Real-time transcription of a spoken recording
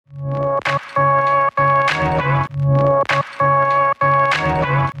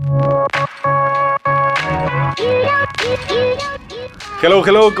Hello,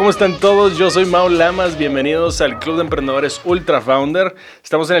 hello, ¿cómo están todos? Yo soy Mau Lamas, bienvenidos al Club de Emprendedores Ultra Founder.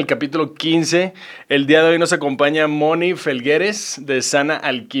 Estamos en el capítulo 15. El día de hoy nos acompaña Moni Felgueres de Sana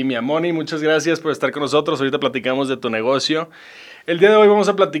Alquimia. Moni, muchas gracias por estar con nosotros. Ahorita platicamos de tu negocio. El día de hoy vamos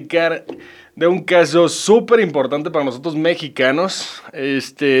a platicar de un caso súper importante para nosotros mexicanos.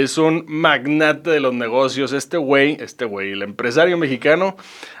 Es un magnate de los negocios. Este güey, el empresario mexicano,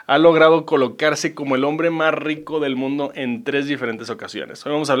 ha logrado colocarse como el hombre más rico del mundo en 3 diferentes ocasiones.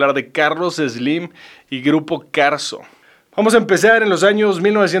 Hoy vamos a hablar de Carlos Slim y Grupo Carso. Vamos a empezar en los años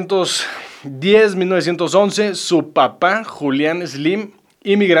 1910-1911. Su papá, Julián Slim,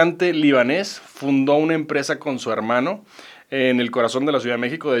 inmigrante libanés, fundó una empresa con su hermano en el corazón de la Ciudad de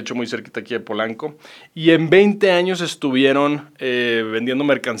México, de hecho muy cerquita aquí de Polanco, y en 20 años estuvieron vendiendo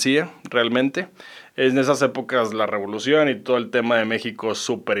mercancía realmente. En esas épocas la revolución y todo el tema de México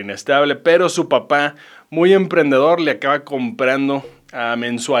súper inestable, pero su papá, muy emprendedor, le acaba comprando a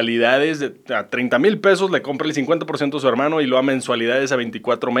mensualidades a 30 mil pesos, le compra el 50% a su hermano y luego a mensualidades a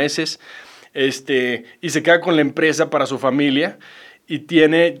 24 meses, y se queda con la empresa para su familia. Y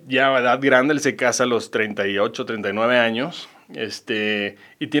tiene ya edad grande, él se casa a los 38, 39 años,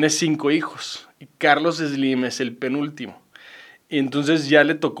 y tiene 5 hijos. Y Carlos Slim es el penúltimo. Y entonces ya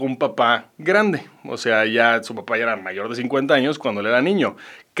le tocó un papá grande. O sea, ya su papá ya era mayor de 50 años cuando él era niño.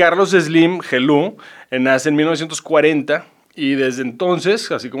 Carlos Slim Gelú nace en 1940 y desde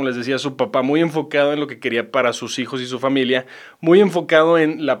entonces, así como les decía, su papá muy enfocado en lo que quería para sus hijos y su familia, muy enfocado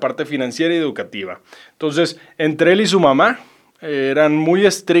en la parte financiera y educativa. Entonces, entre él y su mamá, eran muy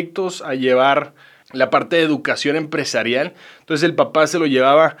estrictos a llevar la parte de educación empresarial. Entonces el papá se lo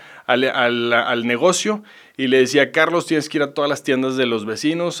llevaba al negocio y le decía: Carlos, tienes que ir a todas las tiendas de los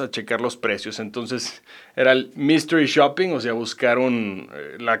vecinos a checar los precios. Entonces era el mystery shopping, o sea, buscar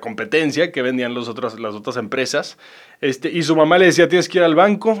la competencia que vendían las otras empresas. Y su mamá le decía: tienes que ir al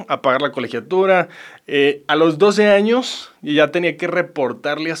banco a pagar la colegiatura. A los 12 años ya tenía que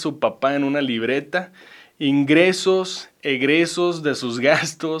reportarle a su papá en una libreta ingresos, egresos de sus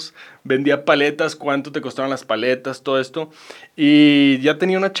gastos, vendía paletas, cuánto te costaron las paletas, todo esto, y ya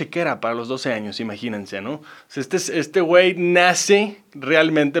tenía una chequera para los 12 años, imagínense, ¿no? O sea, este güey nace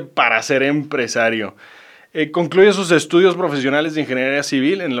realmente para ser empresario. Concluye sus estudios profesionales de ingeniería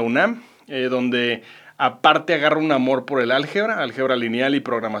civil en la UNAM, donde aparte agarra un amor por el álgebra lineal y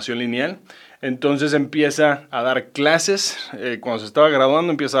programación lineal. Entonces empieza a dar clases, cuando se estaba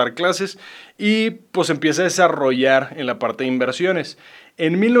graduando empieza a dar clases y pues empieza a desarrollar en la parte de inversiones.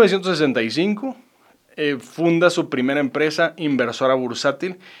 En 1965 funda su primera empresa inversora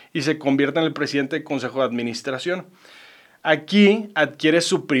bursátil y se convierte en el presidente del Consejo de Administración. Aquí adquiere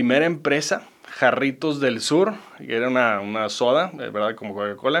su primera empresa, Jarritos del Sur, que era una soda, ¿verdad? Como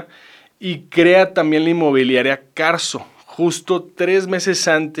Coca-Cola, y crea también la inmobiliaria Carso, justo 3 meses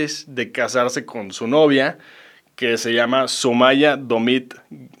antes de casarse con su novia, que se llama Sumaya Domit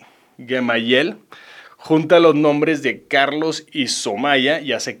Gemayel. Junta los nombres de Carlos y Sumaya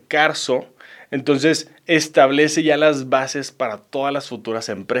y hace Carso. Entonces establece ya las bases para todas las futuras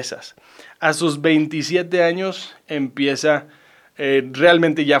empresas. A sus 27 años empieza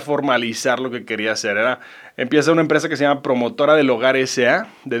realmente ya formalizar lo que quería hacer. Empieza una empresa que se llama Promotora del Hogar S.A.,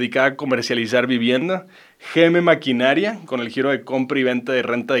 dedicada a comercializar vivienda. GM Maquinaria, con el giro de compra y venta de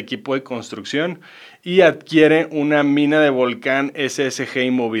renta de equipo de construcción. Y adquiere una mina de volcán SSG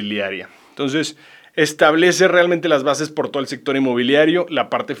Inmobiliaria. Entonces establece realmente las bases por todo el sector inmobiliario,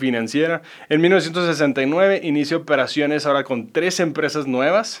 la parte financiera. En 1969 inicia operaciones ahora con 3 empresas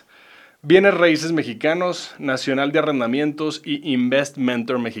nuevas: Bienes Raíces Mexicanos, Nacional de Arrendamientos y Invest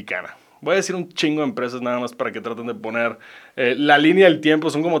Mentor Mexicana. Voy a decir un chingo de empresas nada más para que traten de poner la línea del tiempo,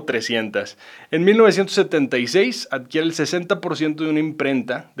 son como 300. En 1976 adquiere el 60% de una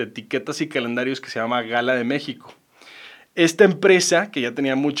imprenta de etiquetas y calendarios que se llama Gala de México. Esta empresa, que ya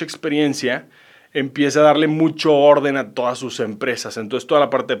tenía mucha experiencia, empieza a darle mucho orden a todas sus empresas. Entonces toda la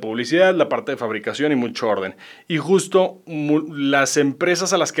parte de publicidad, la parte de fabricación y mucho orden. Y justo las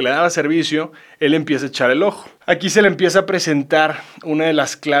empresas a las que le daba servicio, él empieza a echar el ojo. Aquí se le empieza a presentar una de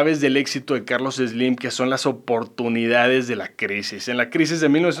las claves del éxito de Carlos Slim, que son las oportunidades de la crisis. En la crisis de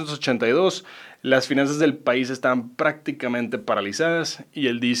 1982, las finanzas del país estaban prácticamente paralizadas y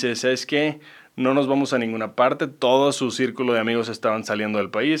él dice: ¿sabes qué? No nos vamos a ninguna parte, todo su círculo de amigos estaban saliendo del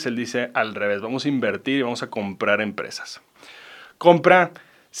país. Él dice al revés: vamos a invertir y vamos a comprar empresas. Compra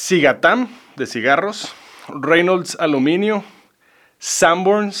Cigatam de cigarros, Reynolds Aluminio,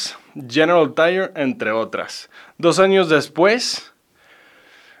 Sanborns, General Tire, entre otras. 2 años después,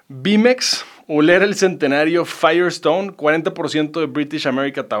 Bimex, Uler El Centenario, Firestone, 40% de British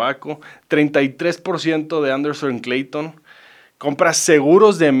America Tobacco, 33% de Anderson Clayton, compra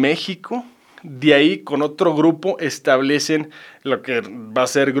Seguros de México. De ahí, con otro grupo, establecen lo que va a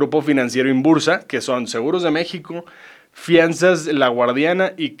ser Grupo Financiero Inbursa, que son Seguros de México, Fianzas La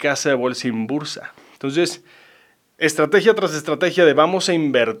Guardiana y Casa de Bolsa Inbursa. Entonces, estrategia tras estrategia de vamos a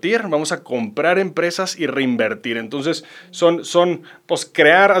invertir, vamos a comprar empresas y reinvertir. Entonces, pues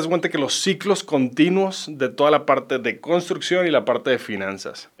crear, haz cuenta que los ciclos continuos de toda la parte de construcción y la parte de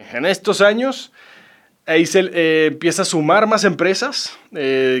finanzas. En estos años, ahí se empieza a sumar más empresas.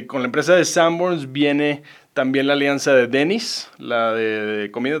 Con la empresa de Sanborns viene también la alianza de Denny's, la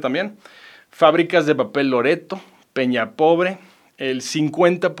de comida también. Fábricas de papel Loreto, Peña Pobre, el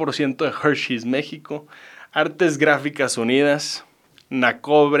 50% de Hershey's México, Artes Gráficas Unidas,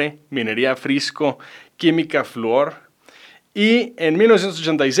 Nacobre, Minería Frisco, Química Fluor. Y en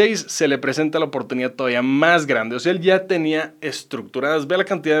 1986 se le presenta la oportunidad todavía más grande. O sea, él ya tenía estructuradas. Ve la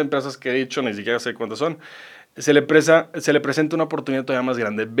cantidad de empresas que he dicho, ni siquiera sé cuántas son. Se le presenta una oportunidad todavía más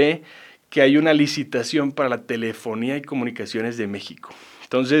grande. Ve que hay una licitación para la telefonía y comunicaciones de México.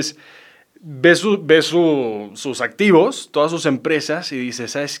 Entonces, ve sus activos, todas sus empresas y dice,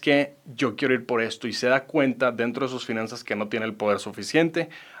 ¿sabes qué? Yo quiero ir por esto. Y se da cuenta dentro de sus finanzas que no tiene el poder suficiente.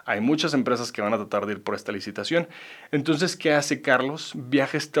 Hay muchas empresas que van a tratar de ir por esta licitación. Entonces, ¿qué hace Carlos?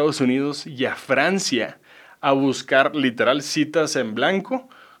 Viaja a Estados Unidos y a Francia a buscar literal citas en blanco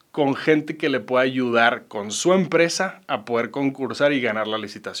con gente que le pueda ayudar con su empresa a poder concursar y ganar la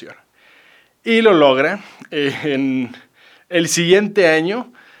licitación. Y lo logra. En el siguiente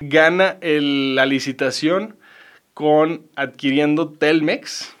año gana la licitación adquiriendo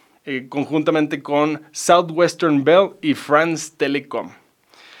Telmex, conjuntamente con Southwestern Bell y France Telecom.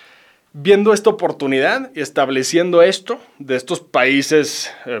 Viendo esta oportunidad y estableciendo esto de estos países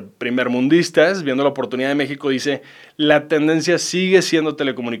primermundistas, viendo la oportunidad de México, dice, la tendencia sigue siendo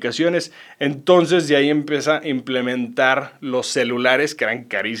telecomunicaciones. Entonces de ahí empieza a implementar los celulares, que eran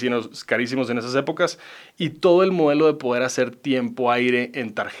carísimos en esas épocas, y todo el modelo de poder hacer tiempo aire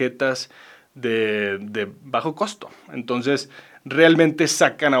en tarjetas de bajo costo. Entonces realmente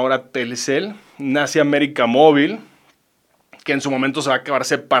sacan ahora Telcel, nace América Móvil, que en su momento se va a acabar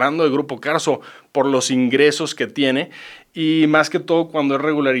separando del Grupo Carso por los ingresos que tiene y más que todo cuando es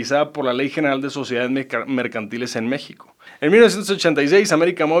regularizada por la Ley General de Sociedades Mercantiles en México. En 1986,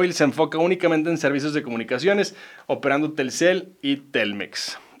 América Móvil se enfoca únicamente en servicios de comunicaciones, operando Telcel y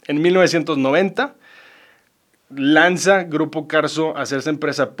Telmex. En 1990, lanza Grupo Carso a hacerse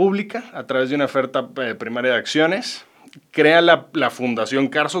empresa pública a través de una oferta primaria de acciones. Crea la Fundación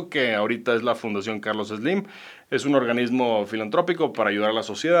Carso, que ahorita es la Fundación Carlos Slim. Es un organismo filantrópico para ayudar a la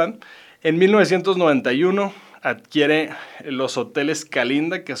sociedad. En 1991 adquiere los hoteles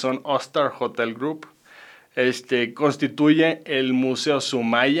Calinda, que son Ostar Hotel Group. Constituye el Museo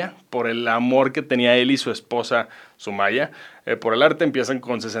Sumaya por el amor que tenía él y su esposa Sumaya. Por el arte empiezan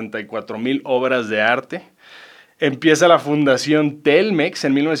con 64,000 obras de arte. Empieza la Fundación Telmex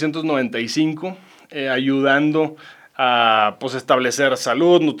en 1995, ayudando a establecer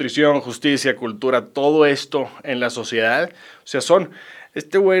salud, nutrición, justicia, cultura, todo esto en la sociedad. O sea,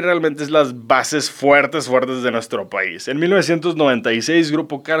 este güey realmente es las bases fuertes de nuestro país. En 1996,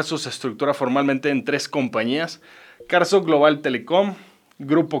 Grupo Carso se estructura formalmente en 3 compañías: Carso Global Telecom,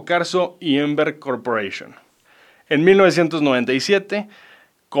 Grupo Carso y Ember Corporation. En 1997,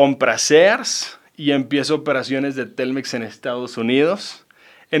 compra Sears y empieza operaciones de Telmex en Estados Unidos.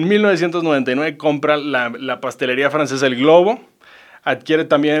 En 1999 compra la pastelería francesa El Globo, adquiere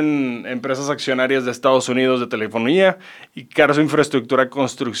también empresas accionarias de Estados Unidos de telefonía y Carso Infraestructura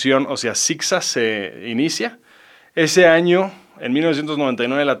Construcción, o sea, CICSA, se inicia. Ese año, en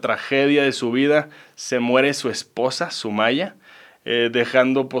 1999, la tragedia de su vida, se muere su esposa, Sumaya,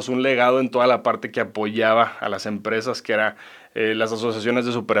 dejando un legado en toda la parte que apoyaba a las empresas, que era las asociaciones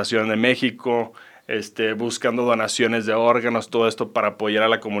de superación de México, buscando donaciones de órganos, todo esto para apoyar a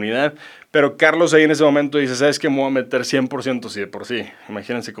la comunidad. Pero Carlos ahí en ese momento dice, ¿sabes qué? Me voy a meter 100%, sí, de por sí.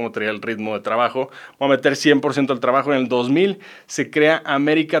 Imagínense cómo traía el ritmo de trabajo. Voy a meter 100% al trabajo. En el 2000 se crea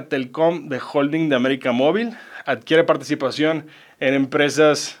América Telcom, de holding de América Móvil. Adquiere participación en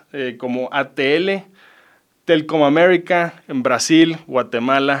empresas como ATL, Telcom América, en Brasil,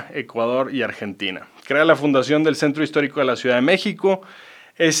 Guatemala, Ecuador y Argentina. Crea la fundación del Centro Histórico de la Ciudad de México.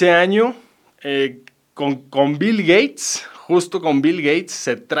 Ese año, con Bill Gates, justo con Bill Gates,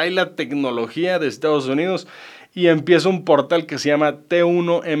 se trae la tecnología de Estados Unidos y empieza un portal que se llama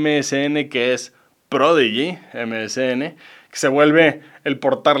T1 MSN, que es Prodigy MSN, que se vuelve el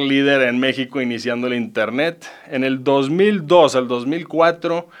portal líder en México iniciando el Internet. En el 2002 al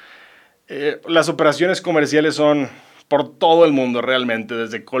 2004, las operaciones comerciales son por todo el mundo realmente,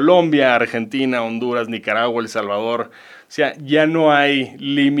 desde Colombia, Argentina, Honduras, Nicaragua, El Salvador. O sea, ya no hay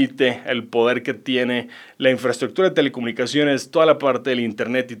límite el poder que tiene la infraestructura de telecomunicaciones, toda la parte del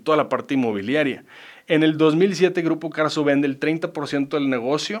internet y toda la parte inmobiliaria. En el 2007, Grupo Carso vende el 30% del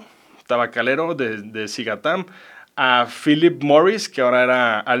negocio tabacalero de Cigatam a Philip Morris, que ahora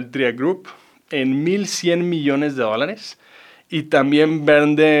era Altria Group, en $1,100 millones. Y también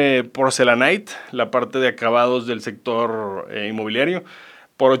vende Porcelanite, la parte de acabados del sector inmobiliario,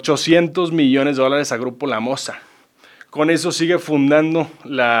 por $800 millones a Grupo La Moza. Con eso sigue fundando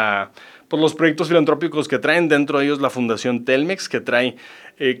los proyectos filantrópicos que traen, dentro de ellos la Fundación Telmex, que trae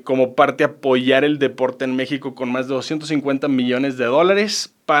como parte apoyar el deporte en México con más de $250 millones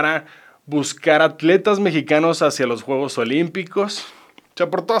para buscar atletas mexicanos hacia los Juegos Olímpicos. O sea,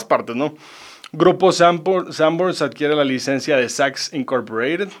 por todas partes, ¿no? Grupo Sanborns adquiere la licencia de Saks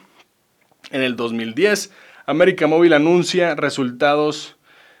Incorporated en el 2010. América Móvil anuncia resultados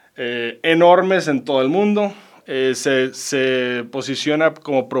enormes en todo el mundo. Se posiciona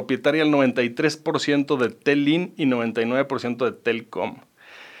como propietaria del 93% de Telin y 99% de Telcom.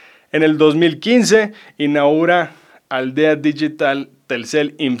 En el 2015 inaugura Aldea Digital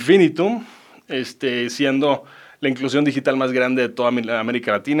Telcel Infinitum, siendo la inclusión digital más grande de toda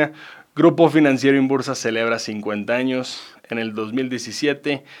América Latina. Grupo Financiero Inbursa celebra 50 años. En el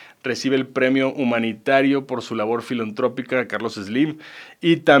 2017 recibe el premio humanitario por su labor filantrópica de Carlos Slim,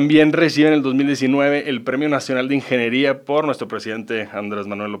 y también recibe en el 2019 el Premio Nacional de Ingeniería por nuestro presidente Andrés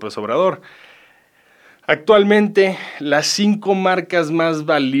Manuel López Obrador. Actualmente, las 5 marcas más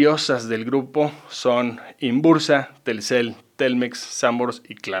valiosas del grupo son Inbursa, Telcel, Telmex, Sanborns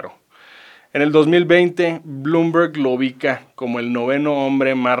y Claro. En el 2020, Bloomberg lo ubica como el 9º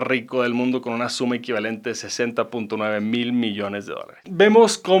hombre más rico del mundo con una suma equivalente de $60.9 mil millones.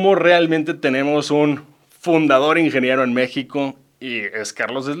 Vemos cómo realmente tenemos un fundador ingeniero en México y es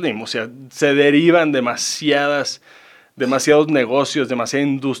Carlos Slim. O sea, se derivan demasiados negocios, demasiada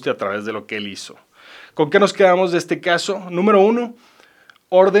industria a través de lo que él hizo. ¿Con qué nos quedamos de este caso? Número 1.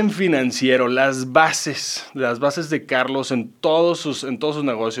 Orden financiero, las bases de Carlos en todos sus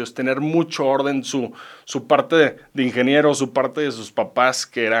negocios, tener mucho orden, su parte de ingeniero, su parte de sus papás,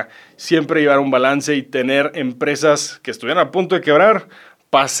 que era siempre llevar un balance y tener empresas que estuvieran a punto de quebrar,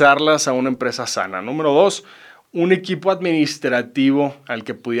 pasarlas a una empresa sana. Número 2, un equipo administrativo al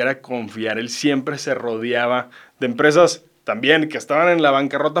que pudiera confiar. Él siempre se rodeaba de empresas también que estaban en la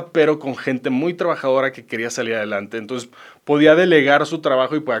bancarrota, pero con gente muy trabajadora que quería salir adelante. Entonces, podía delegar su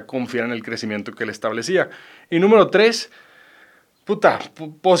trabajo y podía confiar en el crecimiento que él establecía. Y número 3,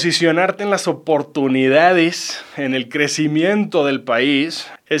 posicionarte en las oportunidades, en el crecimiento del país,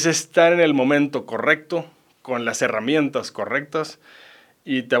 es estar en el momento correcto, con las herramientas correctas,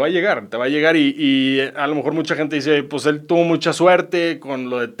 y te va a llegar. Y a lo mejor mucha gente dice, pues él tuvo mucha suerte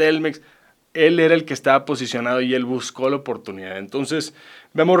con lo de Telmex. Él era el que estaba posicionado y él buscó la oportunidad. Entonces,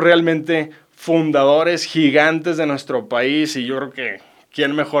 vemos realmente fundadores gigantes de nuestro país y yo creo que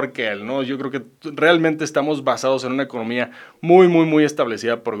quién mejor que él, ¿no? Yo creo que realmente estamos basados en una economía muy, muy, muy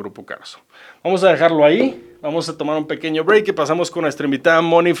establecida por Grupo Carso. Vamos a dejarlo ahí, vamos a tomar un pequeño break y pasamos con nuestra invitada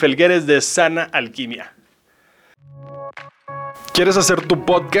Moni Felgueres de Sana Alquimia. ¿Quieres hacer tu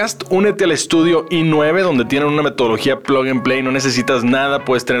podcast? Únete al estudio i9, donde tienen una metodología plug and play. No necesitas nada,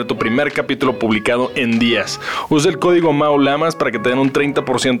 puedes tener tu primer capítulo publicado en días. Usa el código MAULAMAS para que te den un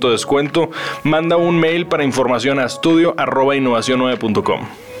 30% de descuento. Manda un mail para información a estudio@innovacion9.com.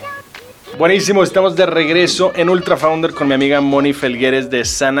 Buenísimo, estamos de regreso en Ultra Founder con mi amiga Moni Felgueres de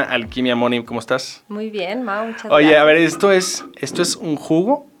Sana Alquimia. Moni, ¿cómo estás? Muy bien, Mau, muchas gracias. Oye, a ver, ¿esto es un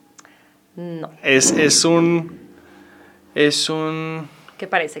jugo? No. Es un... ¿Qué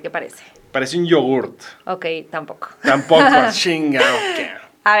parece? Parece un yogurt. Ok, tampoco. Tampoco, chingado.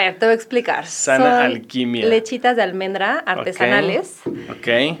 A ver, te voy a explicar. Sana Son Alquimia. Lechitas de almendra artesanales. Ok.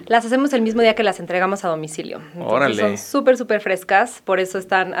 Las hacemos el mismo día que las entregamos a domicilio. Entonces, órale. son súper, súper frescas. Por eso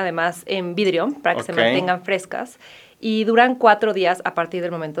están además en vidrio, para que se mantengan frescas. Y duran 4 días a partir del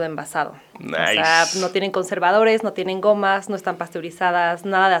momento de envasado. Nice. O sea, no tienen conservadores, no tienen gomas, no están pasteurizadas,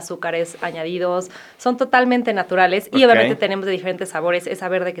 nada de azúcares añadidos. Son totalmente naturales y obviamente tenemos de diferentes sabores. Esa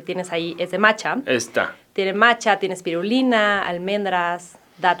verde que tienes ahí es de matcha. Tiene matcha, tiene espirulina, almendras,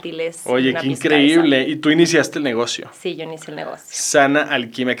 dátiles. Oye, qué increíble. ¿Y tú iniciaste el negocio? Sí, yo inicié el negocio. Sana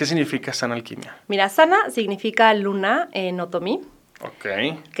Alquimia. ¿Qué significa Sana Alquimia? Mira, Sana significa luna en otomí. Ok.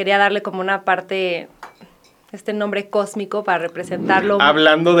 Quería darle como una parte... este nombre cósmico para representarlo.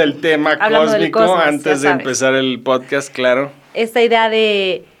 Hablando del tema cósmico, antes de empezar el podcast, claro. Esta idea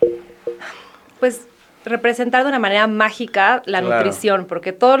de, pues, representar de una manera mágica la nutrición,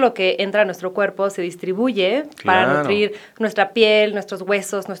 porque todo lo que entra a nuestro cuerpo se distribuye para nutrir nuestra piel, nuestros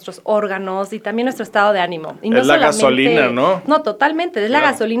huesos, nuestros órganos y también nuestro estado de ánimo. Y es la gasolina, ¿no? No, totalmente, es la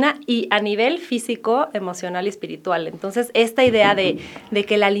gasolina y a nivel físico, emocional y espiritual. Entonces, esta idea de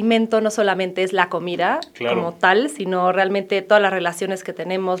que el alimento no solamente es la comida como tal, sino realmente todas las relaciones que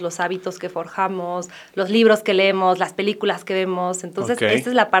tenemos, los hábitos que forjamos, los libros que leemos, las películas que vemos. Entonces, esta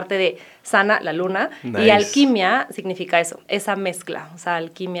es la parte de sana, la luna. Nice. Y alquimia significa eso, esa mezcla. O sea,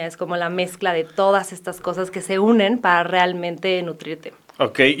 alquimia es como la mezcla de todas estas cosas que se unen para realmente nutrirte.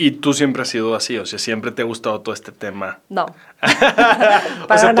 Ok, y tú siempre has sido así, o sea, siempre te ha gustado todo este tema. No.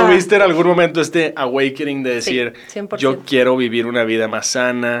 O sea, ¿tuviste en algún momento este awakening de decir, sí, 100%. Yo quiero vivir una vida más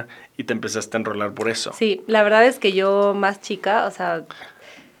sana, y te empezaste a enrolar por eso? Sí, la verdad es que yo más chica, o sea...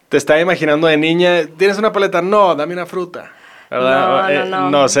 Te estaba imaginando de niña, ¿tienes una paleta? No, dame una fruta. ¿Verdad?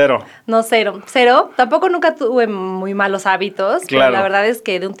 No, cero. No, cero. Tampoco nunca tuve muy malos hábitos, pero la verdad es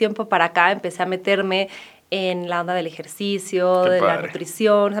que de un tiempo para acá empecé a meterme en la onda del ejercicio, de la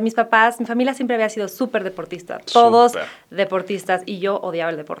nutrición. O sea, mi familia siempre había sido súper deportista. Todos deportistas, y yo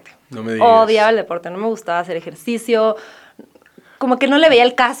odiaba el deporte. No me digas. Odiaba el deporte, no me gustaba hacer ejercicio. Como que no le veía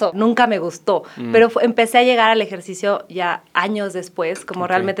el caso, nunca me gustó. Pero empecé a llegar al ejercicio ya años después, como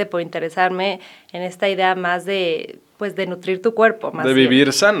realmente por interesarme en esta idea más de nutrir tu cuerpo. Más de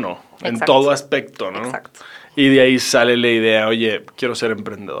vivir sano, en todo aspecto, ¿no? Exacto. Y de ahí sale la idea, oye, quiero ser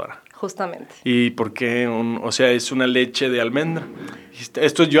emprendedora. Justamente. ¿Y por qué? O sea, es una leche de almendra.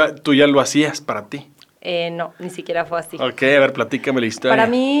 Esto tú ya lo hacías para ti. No, ni siquiera fue así. Ok, a ver, platícame la historia. Para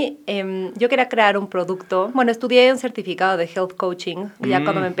mí, yo quería crear un producto. Bueno, estudié un certificado de health coaching, ya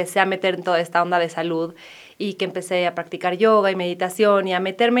cuando me empecé a meter en toda esta onda de salud y que empecé a practicar yoga y meditación y a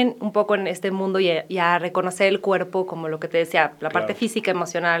meterme un poco en este mundo y a reconocer el cuerpo como lo que te decía, la parte física,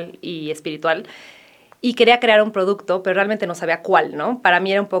 emocional y espiritual. Y quería crear un producto, pero realmente no sabía cuál, ¿no? Para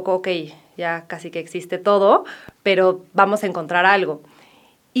mí era un poco, ok, ya casi que existe todo, pero vamos a encontrar algo.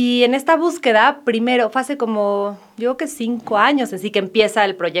 Y en esta búsqueda, primero, fue hace como, yo creo que 5 años, así que empieza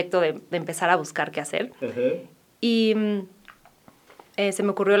el proyecto de empezar a buscar qué hacer. Y se me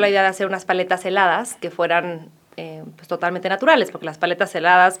ocurrió la idea de hacer unas paletas heladas que fueran pues totalmente naturales, porque las paletas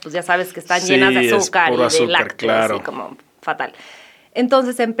heladas, pues ya sabes que están llenas de azúcar y de lácteos, así como fatal.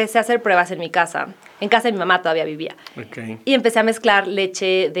 Entonces empecé a hacer pruebas en mi casa. En casa de mi mamá todavía vivía. Y empecé a mezclar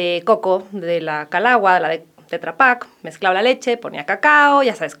leche de coco, de la Calagua, de la de Tetra Pak, mezclaba la leche, ponía cacao,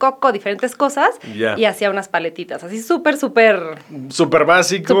 ya sabes, coco, diferentes cosas, y hacía unas paletitas, así súper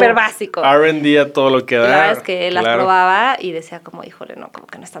básico. R&D a todo lo que da. La verdad es que las probaba y decía como, híjole, no, como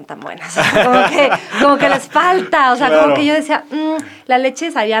que no están tan buenas. como que les falta, o sea, como que yo decía, la leche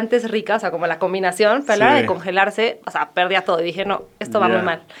sabía antes rica, o sea, como la combinación, pero a la hora de congelarse, o sea, perdía todo. Y dije, no, esto va muy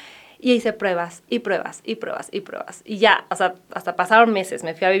mal. Y hice pruebas. Y ya, o sea, hasta pasaron meses.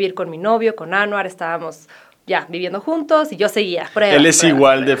 Me fui a vivir con mi novio, con Anuar, estábamos ya viviendo juntos y yo seguía pruebas. Él es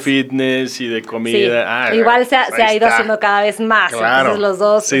igual de fitness y de comida. Sí, igual se ha ido haciendo cada vez más. Entonces los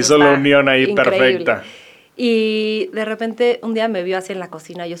dos. Se hizo la unión ahí increíble. Perfecta. Y de repente un día me vio así en la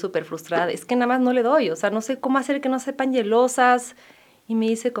cocina, yo súper frustrada. Es que nada más no le doy, o sea, no sé cómo hacer que no sepan hielosas. Y me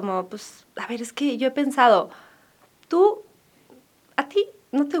dice como, pues, a ver, es que yo he pensado, a ti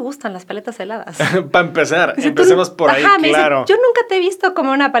no te gustan las paletas heladas. Para empezar, empecemos por ahí, claro. Dice, yo nunca te he visto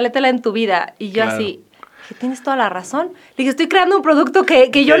como una paleta helada en tu vida. Y yo así, dije, tienes toda la razón. Le dije, estoy creando un producto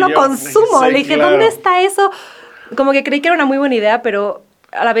que yo no consumo. Le dije, ¿dónde está eso? Como que creí que era una muy buena idea, pero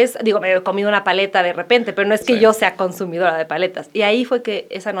a la vez, digo, me he comido una paleta de repente, pero no es que yo sea consumidora de paletas. Y ahí fue que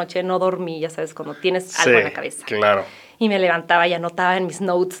esa noche no dormí, ya sabes, cuando tienes algo en la cabeza. Claro. Y me levantaba y anotaba en mis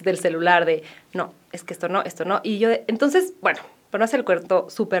notes del celular de, no, es que esto no. Y yo, entonces, bueno, para no hacer el cuento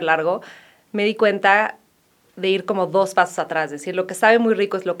súper largo, me di cuenta de ir como 2 pasos atrás, es decir, lo que sabe muy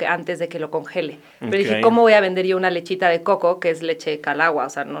rico es lo que antes de que lo congele. Pero dije, ¿cómo voy a vender yo una lechita de coco, que es leche Calagua? O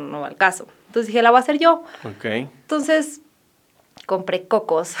sea, no va al caso. Entonces dije, la voy a hacer yo. Entonces compré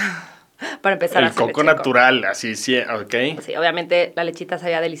cocos para empezar a hacer el coco natural, así, sí, Sí, obviamente la lechita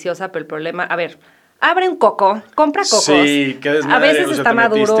sabía deliciosa, pero el problema, a ver, abre un coco, compra cocos. Sí, qué desmadre. A veces está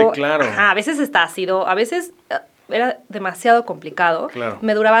maduro, claro. A veces está ácido, a veces era demasiado complicado. Claro.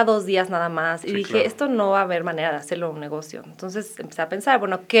 Me duraba 2 días nada más. Y dije, claro. Esto no va a haber manera de hacerlo un negocio. Entonces empecé a pensar,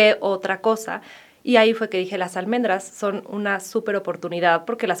 bueno, ¿qué otra cosa? Y ahí fue que dije, las almendras son una súper oportunidad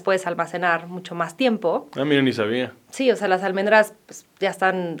porque las puedes almacenar mucho más tiempo. Mira, ni sabía. Sí, o sea, las almendras pues, ya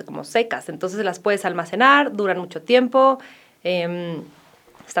están como secas, entonces las puedes almacenar, duran mucho tiempo.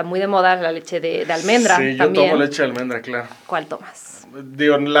 Está muy de moda la leche de almendra. Sí, yo tomo leche de almendra, claro. ¿Cuál tomas?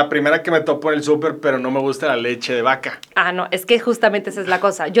 Digo, la primera que me topo en el súper, pero no me gusta la leche de vaca. Ah, no, es que justamente esa es la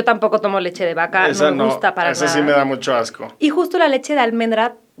cosa. Yo tampoco tomo leche de vaca, no me gusta para nada. Esa sí me da mucho asco. Y justo la leche de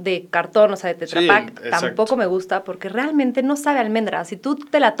almendra de cartón, o sea, de Tetra Pak, tampoco me gusta porque realmente no sabe a almendra. Si tú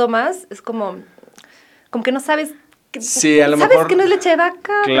te la tomas, es como que no sabes... Sí, a lo sabes mejor... que no es leche de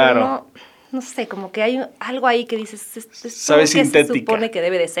vaca, claro. Pero no sé, como que hay algo ahí que dices... Sabe sintética. Se supone que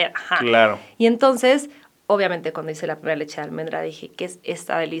debe de ser. Ajá. Claro. Y entonces... Obviamente, cuando hice la primera leche de almendra dije, ¿qué es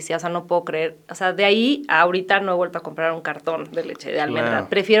esta delicia? O sea, no puedo creer. O sea, de ahí a ahorita no he vuelto a comprar un cartón de leche de almendra. Claro.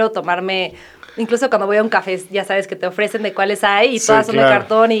 Prefiero tomarme, incluso cuando voy a un café, ya sabes que te ofrecen de cuáles hay y todas son de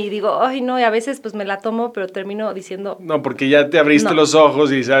cartón y digo, ay, no, y a veces pues me la tomo, pero termino diciendo... No, porque ya te abriste los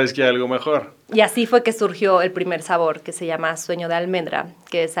ojos y sabes que hay algo mejor. Y así fue que surgió el primer sabor, que se llama Sueño de Almendra,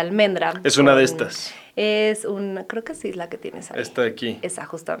 que es almendra. Es una de estas. Es creo que sí es la que tienes ahí. Esta de aquí. Esa,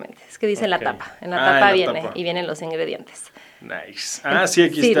 justamente. Es que dice en la tapa. En la tapa viene y vienen los ingredientes. Nice. Ah, sí,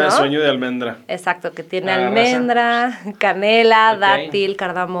 aquí está, ¿no? Sueño de almendra. Exacto, que tiene almendra, canela, dátil,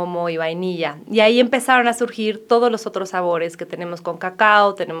 cardamomo y vainilla. Y ahí empezaron a surgir todos los otros sabores que tenemos con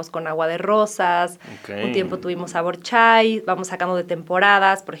cacao, tenemos con agua de rosas, un tiempo tuvimos sabor chai, vamos sacando de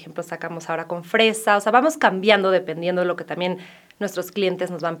temporadas, por ejemplo, sacamos ahora con fresa, o sea, vamos cambiando dependiendo de lo que también nuestros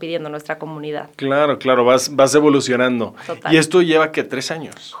clientes nos van pidiendo, nuestra comunidad. Claro, vas evolucionando. Total. ¿Y esto lleva qué, 3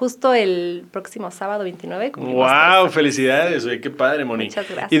 años? Justo el próximo sábado 29. ¡Wow! ¡Felicidades! Oye, qué padre, Moni. Muchas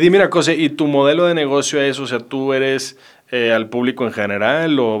gracias. Y dime una cosa, ¿y tu modelo de negocio es, o sea, tú eres al público en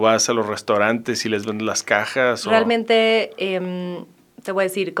general o vas a los restaurantes y les vendes las cajas? Realmente, te voy a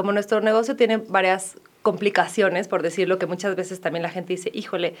decir, como nuestro negocio tiene varias complicaciones, por decirlo, que muchas veces también la gente dice,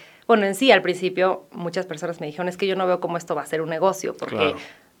 híjole, bueno, en sí, al principio, muchas personas me dijeron, es que yo no veo cómo esto va a ser un negocio, porque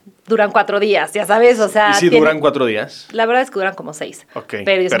duran 4 días, ya sabes, o sea... ¿Y si duran 4 días? La verdad es que duran como 6. Ok,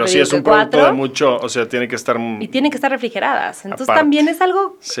 pero si es un producto de mucho, o sea, tiene que estar... Y tienen que estar refrigeradas, entonces también es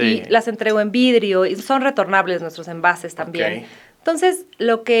algo... Sí. Y las entrego en vidrio, y son retornables nuestros envases también. Okay. Entonces,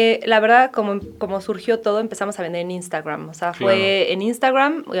 la verdad, como surgió todo, empezamos a vender en Instagram, o sea, fue en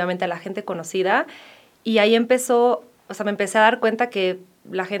Instagram, obviamente a la gente conocida, y ahí empezó, o sea, me empecé a dar cuenta que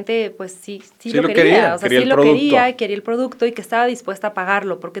la gente, pues sí lo quería. O sea, sí lo quería, quería el producto y que estaba dispuesta a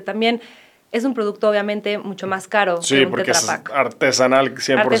pagarlo, porque también es un producto obviamente mucho más caro que un Tetra Pak. Es artesanal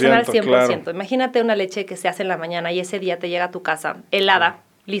 100%. Artesanal 100%. Claro. Imagínate una leche que se hace en la mañana y ese día te llega a tu casa helada,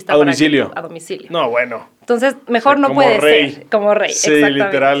 lista a domicilio. A domicilio. No, bueno. Entonces, mejor no puede ser. Como rey. Sí,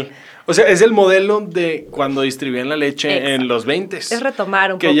 literal. O sea, es el modelo de cuando distribuían la leche en los 20s. Es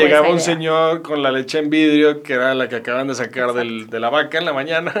retomar un poco que llegaba esa un idea. Señor con la leche en vidrio, que era la que acaban de sacar de la vaca en la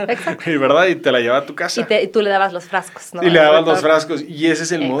mañana. Y ¿verdad? Y te la llevaba a tu casa. Y tú le dabas los frascos, ¿no? Y le dabas los frascos. Y ese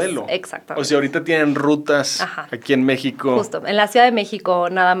es el modelo. Exactamente. O sea, ahorita tienen rutas aquí en México. Justo, en la Ciudad de México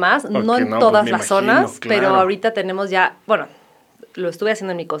nada más. No en todas las zonas, pero ahorita tenemos ya, bueno, lo estuve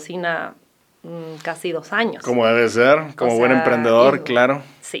haciendo en mi cocina casi 2 años. Como debe ser, como buen emprendedor, claro.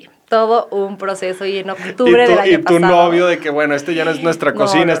 Sí, todo un proceso y en octubre del año pasado. Y tu novio de que, bueno, ya no es nuestra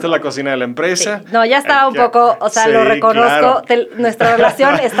cocina, esta es la cocina de la empresa. Sí. No, ya estaba un poco, o sea, lo reconozco, nuestra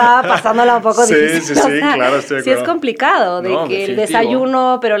relación estaba pasándola un poco difícil. Sí, claro, estoy de acuerdo. Sí es complicado, que el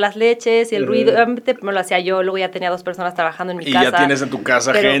desayuno, pero las leches y el ruido, obviamente me lo hacía yo, luego ya tenía 2 personas trabajando en mi casa. Y ya tienes en tu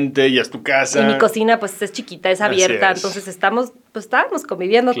casa gente, y es tu casa. Y mi cocina, pues, es chiquita, es abierta, entonces estábamos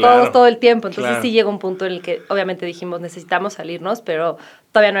conviviendo todos todo el tiempo, entonces sí llegó un punto en el que obviamente dijimos, necesitamos salirnos, pero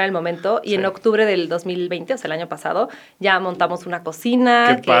todavía no era el momento, y en octubre del 2020, o sea, el año pasado, ya montamos una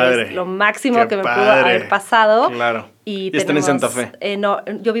cocina, que es lo máximo que me pudo haber pasado. Claro. Y están en Santa Fe. No,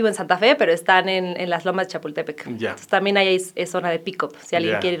 yo vivo en Santa Fe, pero están en las lomas de Chapultepec. Ya. Entonces también ahí es zona de pick-up. Si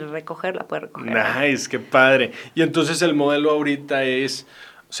alguien quiere recogerla, puede recogerla. Nice, qué padre. Y entonces el modelo ahorita es...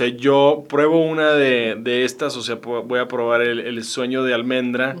 O sea, yo pruebo una de estas, o sea, voy a probar el sueño de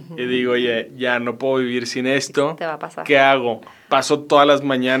almendra y digo, oye, ya no puedo vivir sin esto. Te va a pasar. ¿Qué hago? Paso todas las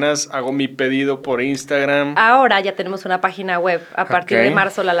mañanas, hago mi pedido por Instagram. Ahora ya tenemos una página web. A partir de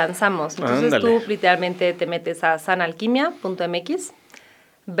marzo la lanzamos. Entonces tú literalmente te metes a sanalquimia.mx,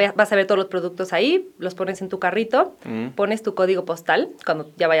 vas a ver todos los productos ahí, los pones en tu carrito, pones tu código postal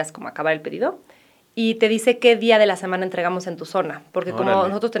cuando ya vayas como a acabar el pedido. Y te dice qué día de la semana entregamos en tu zona. Porque como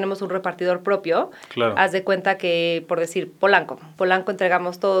nosotros tenemos un repartidor propio, haz de cuenta que, por decir, Polanco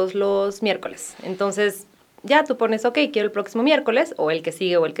entregamos todos los miércoles. Entonces, ya tú pones, ok, quiero el próximo miércoles, o el que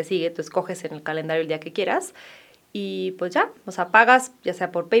sigue, tú escoges en el calendario el día que quieras. Y pues ya, o sea, pagas, ya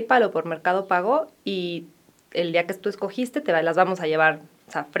sea por PayPal o por Mercado Pago, y el día que tú escogiste las vamos a llevar,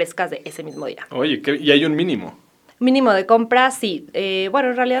 o sea, frescas de ese mismo día. Oye, ¿y hay un mínimo? Mínimo de compra, sí.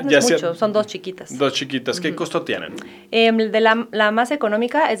 Bueno, en realidad no es mucho, son 2 chiquitas. 2 chiquitas. ¿Qué costo tienen? La más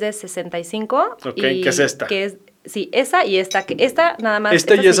económica es de 65. Ok, ¿qué es esta? Que es, sí, esa y esta. Que esta nada más...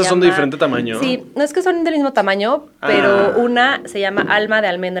 Esta y esa son de diferente tamaño. Sí, no es que son del mismo tamaño, pero una se llama alma de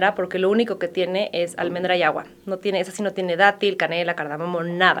almendra porque lo único que tiene es almendra y agua. Esa sí no tiene dátil, canela, cardamomo,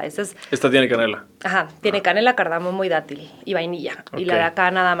 nada. Esta tiene canela. Ajá, tiene canela, cardamomo y dátil y vainilla. Okay. Y la de acá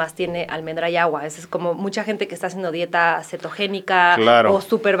nada más tiene almendra y agua. Esa es como mucha gente que está haciendo dieta cetogénica o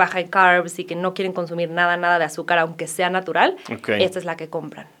súper baja en carbs y que no quieren consumir nada de azúcar, aunque sea natural. Okay. Esta es la que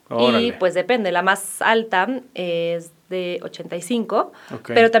compran. Órale. Y pues depende, la más alta es de 85,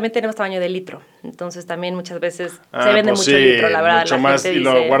 pero también tenemos tamaño de litro. Entonces también muchas veces se vende mucho litro, la verdad. Mucho más y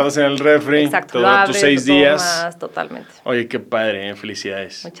lo guardas en el refri. Exacto, te dura tus 6 días. Totalmente. Oye, qué padre,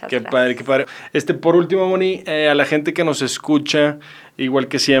 felicidades. Muchas gracias. Qué padre. Por último, Moni, a la gente que nos escucha, igual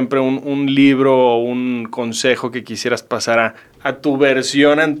que siempre, un libro o un consejo que quisieras pasar a tu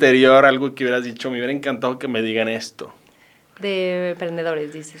versión anterior, algo que hubieras dicho, me hubiera encantado que me digan esto. De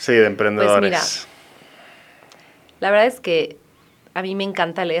emprendedores, dices. Sí, de emprendedores. Pues mira, la verdad es que a mí me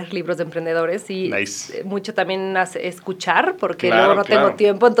encanta leer libros de emprendedores y mucho también escuchar, porque luego no tengo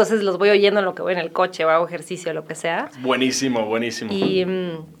tiempo, entonces los voy oyendo en lo que voy en el coche o hago ejercicio o lo que sea. Buenísimo, buenísimo. Y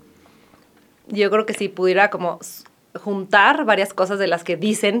yo creo que si pudiera como juntar varias cosas de las que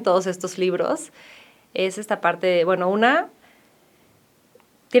dicen todos estos libros, es esta parte de, bueno, una,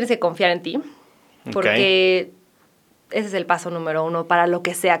 tienes que confiar en ti, porque... Ese es el paso número 1 para lo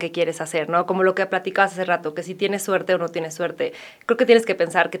que sea que quieres hacer, ¿no? Como lo que platicabas hace rato, que si tienes suerte o no tienes suerte. Creo que tienes que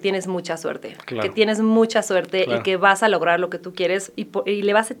pensar que tienes mucha suerte. Claro. Que tienes mucha suerte y que vas a lograr lo que tú quieres y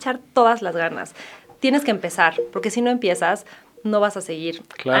le vas a echar todas las ganas. Tienes que empezar, porque si no empiezas, no vas a seguir,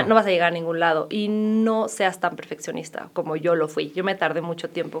 no vas a llegar a ningún lado. Y no seas tan perfeccionista como yo lo fui. Yo me tardé mucho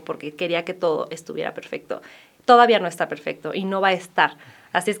tiempo porque quería que todo estuviera perfecto. Todavía no está perfecto y no va a estar.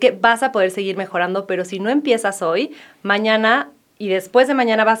 Así es que vas a poder seguir mejorando, pero si no empiezas hoy, mañana y después de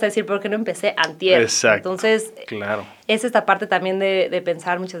mañana vas a decir, ¿por qué no empecé antier? Exacto. Entonces, es esta parte también de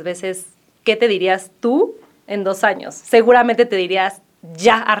pensar muchas veces, ¿qué te dirías tú en 2 años? Seguramente te dirías,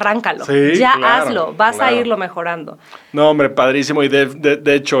 ya arráncalo, hazlo, vas a irlo mejorando. No, hombre, padrísimo. Y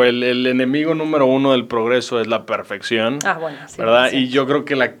de hecho, el enemigo número 1 del progreso es la perfección. Bueno, sí. ¿Verdad? Sí. Y yo creo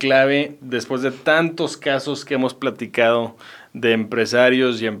que la clave, después de tantos casos que hemos platicado de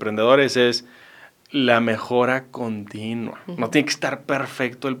empresarios y emprendedores, es la mejora continua. No tiene que estar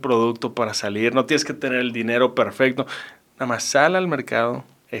perfecto el producto para salir, no tienes que tener el dinero perfecto. Nada más sal al mercado,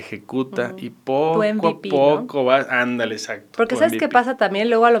 ejecuta y poco MVP, a poco, ¿no? Vas, ándale, exacto. Porque ¿sabes qué pasa también?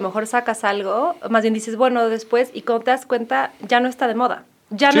 Luego a lo mejor sacas algo, más bien dices, bueno, después, y cuando te das cuenta, ya no está de moda.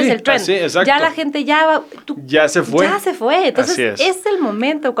 Ya no es el trend. Ya la gente ya se fue. Ya se fue. Entonces es el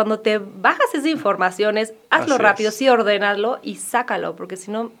momento cuando te bajas esas informaciones, hazlo rápido, sí, ordénalo y sácalo, porque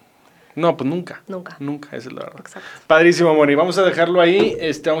si no... No, pues nunca. Nunca. Nunca, esa es la verdad. Exacto. Padrísimo, Moni. Vamos a dejarlo ahí.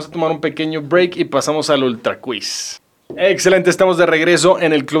 Vamos a tomar un pequeño break y pasamos al Ultra Quiz. Excelente, estamos de regreso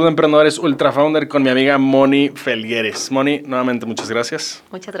en el Club de Emprendedores Ultra Founder con mi amiga Moni Felgueres. Moni, nuevamente muchas gracias.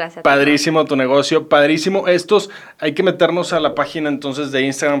 Muchas gracias. Padrísimo tu negocio, padrísimo. Hay que meternos a la página entonces de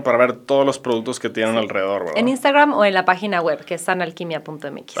Instagram para ver todos los productos que tienen alrededor, ¿verdad? En Instagram o en la página web, que es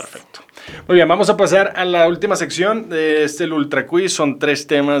sanalquimia.mx. Perfecto. Muy bien, vamos a pasar a la última sección de el Ultra Quiz. Son 3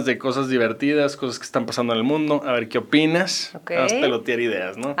 temas de cosas divertidas, cosas que están pasando en el mundo. A ver qué opinas. Vamos a pelotear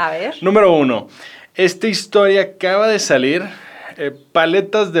ideas, ¿no? A ver. Número 1. Esta historia acaba de salir,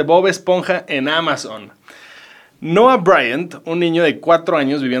 paletas de Bob Esponja en Amazon. Noah Bryant, un niño de 4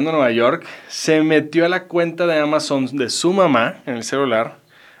 años viviendo en Nueva York, se metió a la cuenta de Amazon de su mamá en el celular.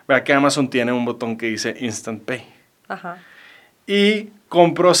 Verá que Amazon tiene un botón que dice Instant Pay. Ajá. Y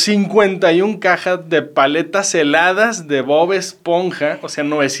compró 51 cajas de paletas heladas de Bob Esponja, o sea,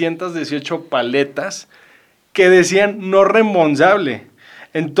 918 paletas que decían no reembolsable.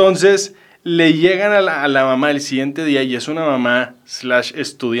 Entonces... le llegan a la mamá el siguiente día y es una mamá /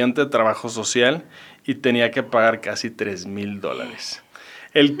 estudiante de trabajo social y tenía que pagar casi $3,000.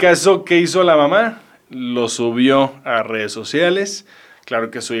 El caso que hizo la mamá, lo subió a redes sociales.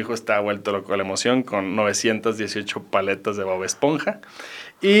 Claro que su hijo estaba vuelto loco de la emoción con 918 paletas de Bob Esponja.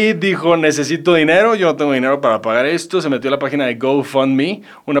 Y dijo, necesito dinero, yo no tengo dinero para pagar esto. Se metió a la página de GoFundMe,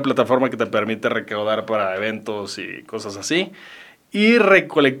 una plataforma que te permite recaudar para eventos y cosas así. Y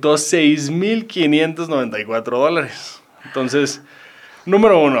recolectó $6,594. Entonces,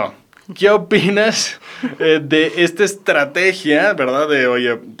 número 1, ¿qué opinas de esta estrategia, verdad? De,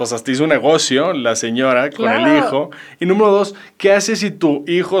 oye, pues hasta hizo un negocio la señora con el hijo. Y número 2, ¿qué haces si tu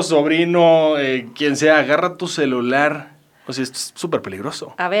hijo, sobrino, quien sea, agarra tu celular O sea, es súper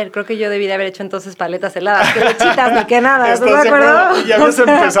peligroso. A ver, creo que yo debí de haber hecho entonces paletas heladas, que lechitas ni que nada. ¿Estás de acuerdo? Ya habías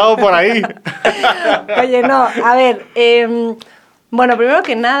empezado por ahí. Oye, no, a ver, bueno, primero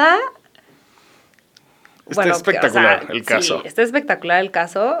que nada... Está espectacular el caso. Sí, está espectacular el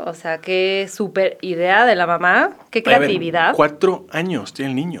caso. O sea, qué súper idea de la mamá. Qué creatividad. Ver, 4 años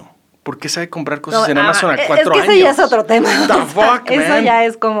tiene el niño. ¿Por qué sabe comprar cosas en Amazon a 4 años? Es que ese ya es otro tema. The fuck, man? Eso ya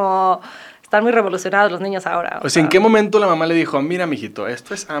es como... Están muy revolucionados los niños ahora. O sea, ¿en qué momento la mamá le dijo, mira, mijito,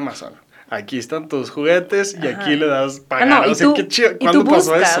 esto es Amazon? Aquí están tus juguetes y aquí le das pagar. No, o sea, qué chido. ¿Cuándo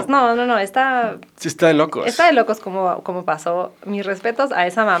pasó eso? No, está... Sí, está de locos. Está de locos como pasó. Mis respetos a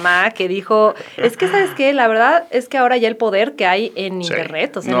esa mamá que dijo, es que, ¿sabes qué? La verdad es que ahora ya el poder que hay en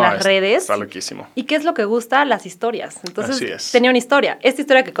internet, o sea, en las redes. Está loquísimo. ¿Y qué es lo que gusta? Las historias. Entonces, tenía una historia. Esta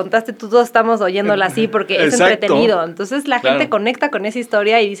historia que contaste, todos estamos oyéndola así porque es entretenido. Entonces, la gente conecta con esa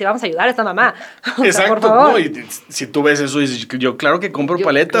historia y dice, vamos a ayudar a esta mamá. Exacto. Por favor. No, y si tú ves eso, dices, yo claro que compro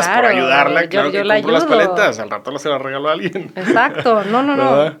paletas por ayudar. Claro yo que compro las paletas, al rato se las regalo a alguien. Exacto, no.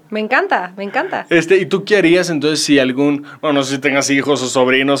 Me encanta. ¿Y tú qué harías entonces si algún, bueno, no sé si tengas hijos o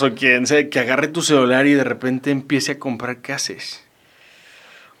sobrinos o quien sea, que agarre tu celular y de repente empiece a comprar? ¿Qué haces?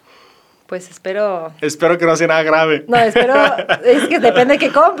 Pues espero que no sea nada grave. No, es que depende de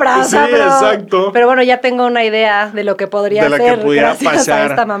qué compras. Sí, exacto. Pero bueno, ya tengo una idea de lo que podría hacer gracias a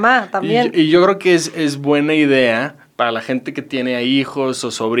esta mamá también. Y yo creo que es buena idea para la gente que tiene hijos o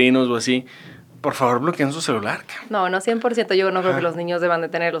sobrinos o así, por favor bloqueen su celular. No, 100%. Yo no creo que los niños deban de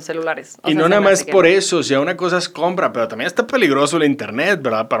tener los celulares. Y no nada más por eso, o sea, una cosa es compra, pero también está peligroso el internet,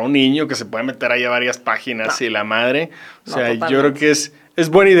 ¿verdad? Para un niño que se puede meter ahí a varias páginas y la madre. O sea, yo creo que es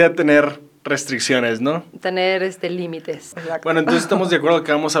buena idea tener restricciones, ¿no? Tener límites. Exacto. Bueno, entonces estamos de acuerdo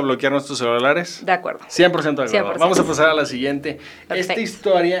que vamos a bloquear nuestros celulares. De acuerdo. 100% de acuerdo. 100%. Vamos a pasar a la siguiente. Perfecto. Esta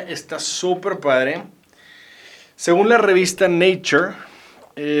historia está súper padre. Según la revista Nature,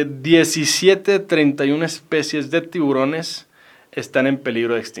 31 especies de tiburones están en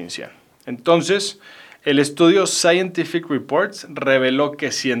peligro de extinción. Entonces, el estudio Scientific Reports reveló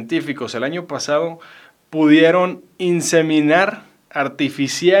que científicos el año pasado pudieron inseminar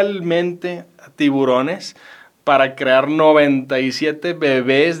artificialmente a tiburones para crear 97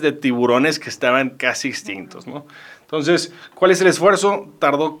 bebés de tiburones que estaban casi extintos, ¿no? Entonces, ¿cuál es el esfuerzo?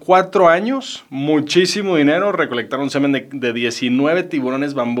 Tardó 4 años, muchísimo dinero, recolectaron semen de 19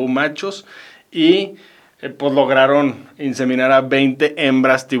 tiburones bambú machos y pues lograron inseminar a 20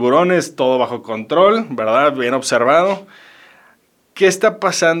 hembras tiburones, todo bajo control, ¿verdad? Bien observado. ¿Qué está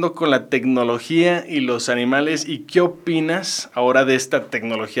pasando con la tecnología y los animales y qué opinas ahora de esta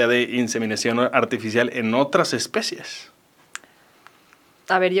tecnología de inseminación artificial en otras especies?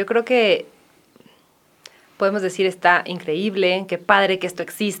 A ver, yo creo que podemos decir está increíble, qué padre que esto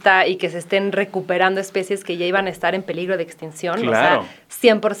exista y que se estén recuperando especies que ya iban a estar en peligro de extinción. Claro. O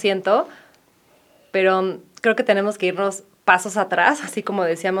sea, 100%, pero creo que tenemos que irnos pasos atrás, así como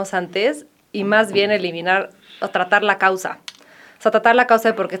decíamos antes, y más bien eliminar o tratar la causa. O sea, tratar la causa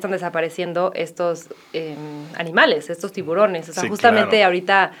de por qué están desapareciendo estos animales, estos tiburones. O sea, sí, justamente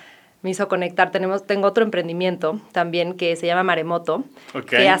ahorita me hizo conectar, tengo otro emprendimiento también que se llama Maremoto,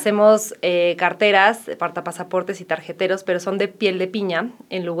 que hacemos carteras, pasaportes y tarjeteros, pero son de piel de piña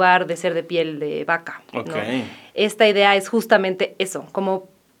en lugar de ser de piel de vaca, ¿no? Esta idea es justamente eso, como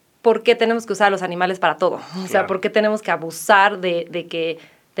 ¿por qué tenemos que usar a los animales para todo? O sea, ¿por qué tenemos que abusar de que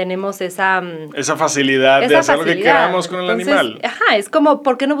tenemos esa facilidad de hacer lo que queramos con el animal? Ajá, es como,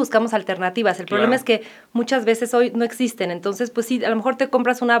 ¿por qué no buscamos alternativas? El problema es que muchas veces hoy no existen. Entonces, pues sí, a lo mejor te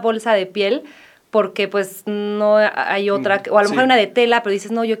compras una bolsa de piel porque pues no hay otra, o a lo mejor hay una de tela, pero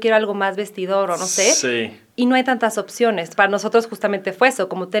dices, no, yo quiero algo más vestidor o no sé. Sí. Y no hay tantas opciones. Para nosotros justamente fue eso,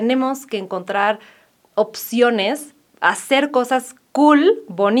 como tenemos que encontrar opciones, hacer cosas cool,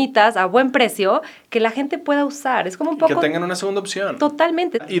 bonitas, a buen precio, que la gente pueda usar. Es como un poco... Que tengan una segunda opción.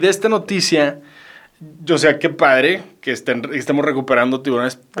 Totalmente. Y de esta noticia, o sea, qué padre que estemos recuperando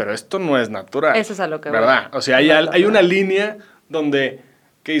tiburones, pero esto no es natural. Eso es a lo que ¿verdad? O sea, hay una línea donde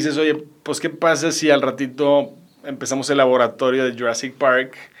que dices, oye, pues, ¿qué pasa si al ratito empezamos el laboratorio de Jurassic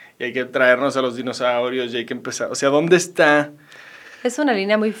Park y hay que traernos a los dinosaurios y hay que empezar? O sea, ¿dónde está? Es una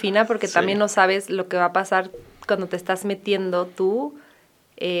línea muy fina porque también no sabes lo que va a pasar cuando te estás metiendo tú,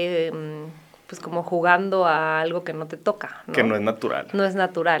 pues como jugando a algo que no te toca, ¿no? Que no es natural. No es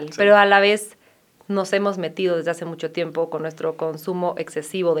natural, pero a la vez nos hemos metido desde hace mucho tiempo con nuestro consumo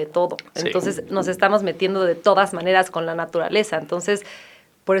excesivo de todo. Entonces nos estamos metiendo de todas maneras con la naturaleza. Entonces,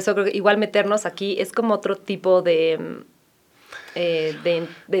 por eso creo que igual meternos aquí es como otro tipo de de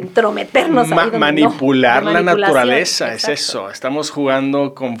entrometernos manipular la naturaleza, exacto. Es eso. Estamos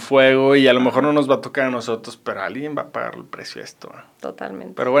jugando con fuego y a lo mejor no nos va a tocar a nosotros, pero alguien va a pagar el precio de esto.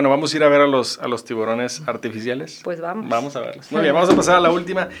 Totalmente. Pero bueno, vamos a ir a ver a los tiburones artificiales. Pues vamos. Vamos a verlos. Muy bien, vamos a pasar a la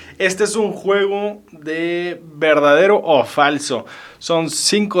última. Este es un juego de verdadero o falso. Son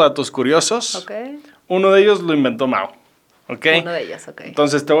 5 datos curiosos. Ok. Uno de ellos lo inventó Mao. ¿Okay? Uno de ellos, ok.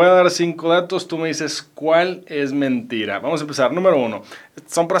 Entonces te voy a dar 5 datos, tú me dices cuál es mentira. Vamos a empezar. Número 1.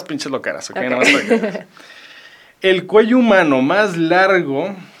 Son puras pinches loqueras, ¿ok? Nada más para que... El cuello humano más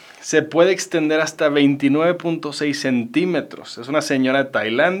largo se puede extender hasta 29.6 centímetros. Es una señora de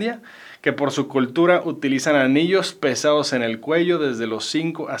Tailandia que por su cultura utilizan anillos pesados en el cuello desde los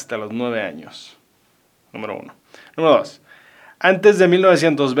 5 hasta los 9 años. Número 1. Número 2. Antes de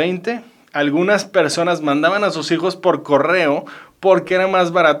 1920... algunas personas mandaban a sus hijos por correo porque era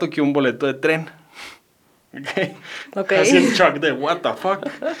más barato que un boleto de tren. ¿Ok? Así el shock de what the fuck.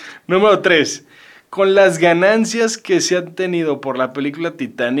 Número 3. Con las ganancias que se han tenido por la película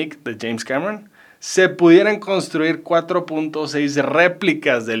Titanic de James Cameron, se pudieran construir 4.6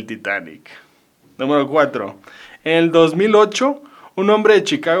 réplicas del Titanic. Número 4. En el 2008, un hombre de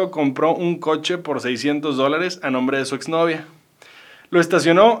Chicago compró un coche por $600 a nombre de su exnovia. Lo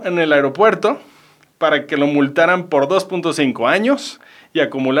estacionó en el aeropuerto para que lo multaran por 2.5 años y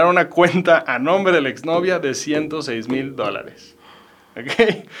acumular una cuenta a nombre de la exnovia de $106,000.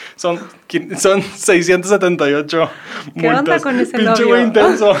 ¿Ok? Son 678 multas. ¿Qué onda con ese novio? Pinche güey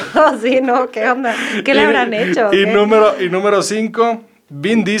intenso. Oh, sí, no, ¿qué onda? ¿Qué le habrán hecho? Y número 5,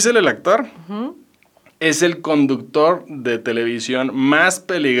 Vin Diesel, el actor, es el conductor de televisión más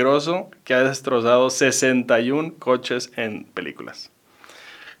peligroso que ha destrozado 61 coches en películas.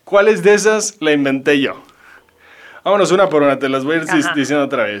 ¿Cuáles de esas la inventé yo? Vámonos una por una, te las voy a ir diciendo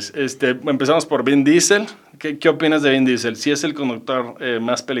otra vez. Empezamos por Vin Diesel. ¿Qué opinas de Vin Diesel? ¿Sí es el conductor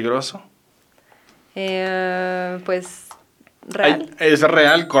más peligroso? Pues, ¿real? Es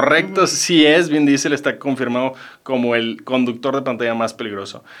real, correcto. Sí es, Vin Diesel está confirmado como el conductor de pantalla más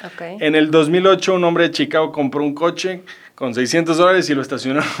peligroso. Okay. En el 2008, un hombre de Chicago compró un coche con $600 y lo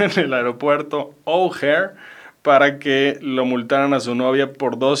estacionó en el aeropuerto O'Hare para que lo multaran a su novia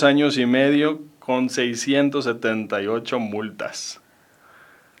por 2 años y medio con 678 multas.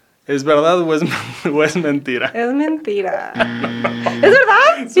 ¿Es verdad o es mentira? Es mentira. ¿Es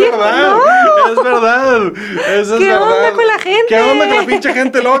verdad? Es verdad. No. Es verdad. Eso ¿Qué onda con la gente? ¿Qué onda con la pinche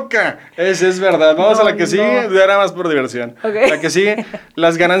gente loca? Es verdad. Vamos a la que sigue. Era más por diversión. Okay. La que sigue.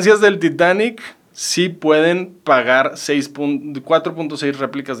 Las ganancias del Titanic sí pueden pagar 4.6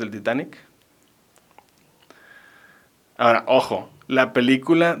 réplicas del Titanic. Ahora, ojo, la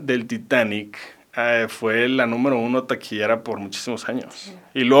película del Titanic fue la número 1 taquillera por muchísimos años. Sí.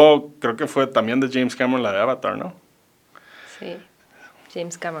 Y luego creo que fue también de James Cameron la de Avatar, ¿no? Sí,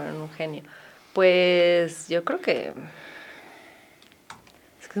 James Cameron, un genio. Pues yo creo que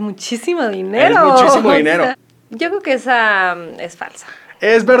es muchísimo dinero. Es muchísimo dinero. O sea, yo creo que esa es falsa.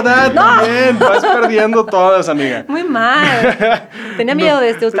 Es verdad, ¡no! También. Vas perdiendo todas, amiga. Muy mal. Tenía miedo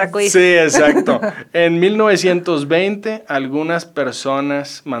de este ultra quiz. Sí, exacto. En 1920, algunas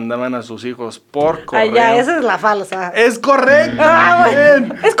personas mandaban a sus hijos por correo. Ya, esa es la falsa. ¡Es correcto!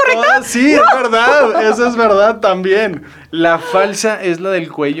 Bueno. ¿Es correcto? Sí, no. Es verdad. Eso es verdad también. La falsa es la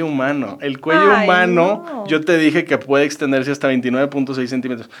del cuello humano. El cuello humano, no. Yo te dije que puede extenderse hasta 29.6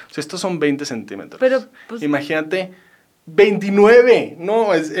 centímetros. O sea, estos son 20 centímetros. Pero, pues, imagínate... 29,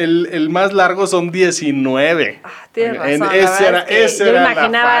 no, el más largo son 19. Tienes razón. Yo me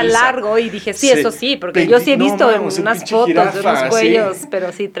imaginaba largo y dije, sí, eso sí, porque yo sí he visto en unas fotos de unos cuellos, sí.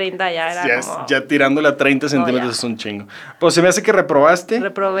 Pero sí, 30 ya era como... Ya tirándole a 30 centímetros es un chingo. Pues se me hace que reprobaste.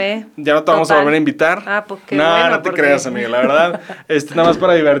 Reprobé. Ya no te vamos a volver a invitar. Pues qué bueno. No te creas, amiga, la verdad. Nada más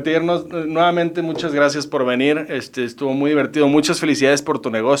para divertirnos. Nuevamente, muchas gracias por venir. Estuvo muy divertido. Muchas felicidades por tu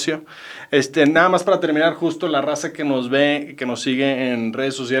negocio. Nada más para terminar, justo la raza que nos ve, que nos sigue en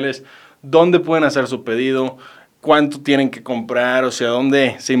redes sociales, ¿dónde pueden hacer su pedido? ¿Cuánto tienen que comprar? O sea,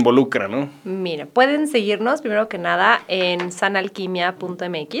 ¿dónde se involucra, no? Mira, pueden seguirnos, primero que nada, en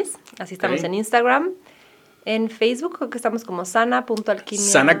sanaalquimia.mx. Así estamos en Instagram. En Facebook, creo que estamos como sana.alquimia.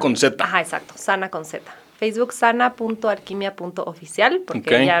 Sana con Z. Ajá, exacto, sana con Z. Facebook, sana.alquimia.oficial,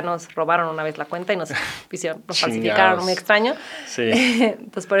 porque ya nos robaron una vez la cuenta y nos falsificaron muy extraño. Sí.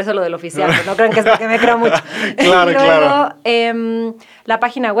 Entonces, por eso lo del oficial, no crean que es porque me creo mucho. Claro, luego, la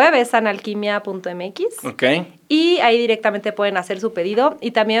página web es sanaalquimia.mx. Ok. Y ahí directamente pueden hacer su pedido. Y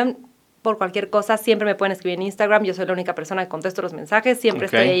también por cualquier cosa, siempre me pueden escribir en Instagram. Yo soy la única persona que contesto los mensajes. Siempre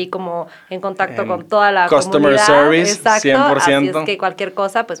estoy ahí como en contacto con toda la customer comunidad. Service, exacto, 100%. Así es que cualquier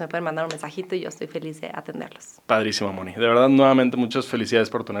cosa, pues me pueden mandar un mensajito y yo estoy feliz de atenderlos. Padrísimo, Moni. De verdad, nuevamente, muchas felicidades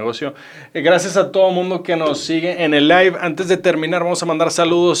por tu negocio. Gracias a todo el mundo que nos sigue en el live. Antes de terminar, vamos a mandar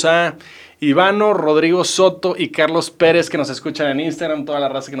saludos a Ivano, Rodrigo Soto y Carlos Pérez, que nos escuchan en Instagram, toda la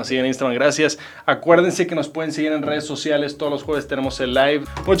raza que nos sigue en Instagram, gracias. Acuérdense que nos pueden seguir en redes sociales, todos los jueves tenemos el live.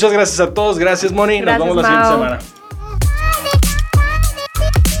 Muchas gracias a todos, gracias Moni, nos vemos la siguiente semana.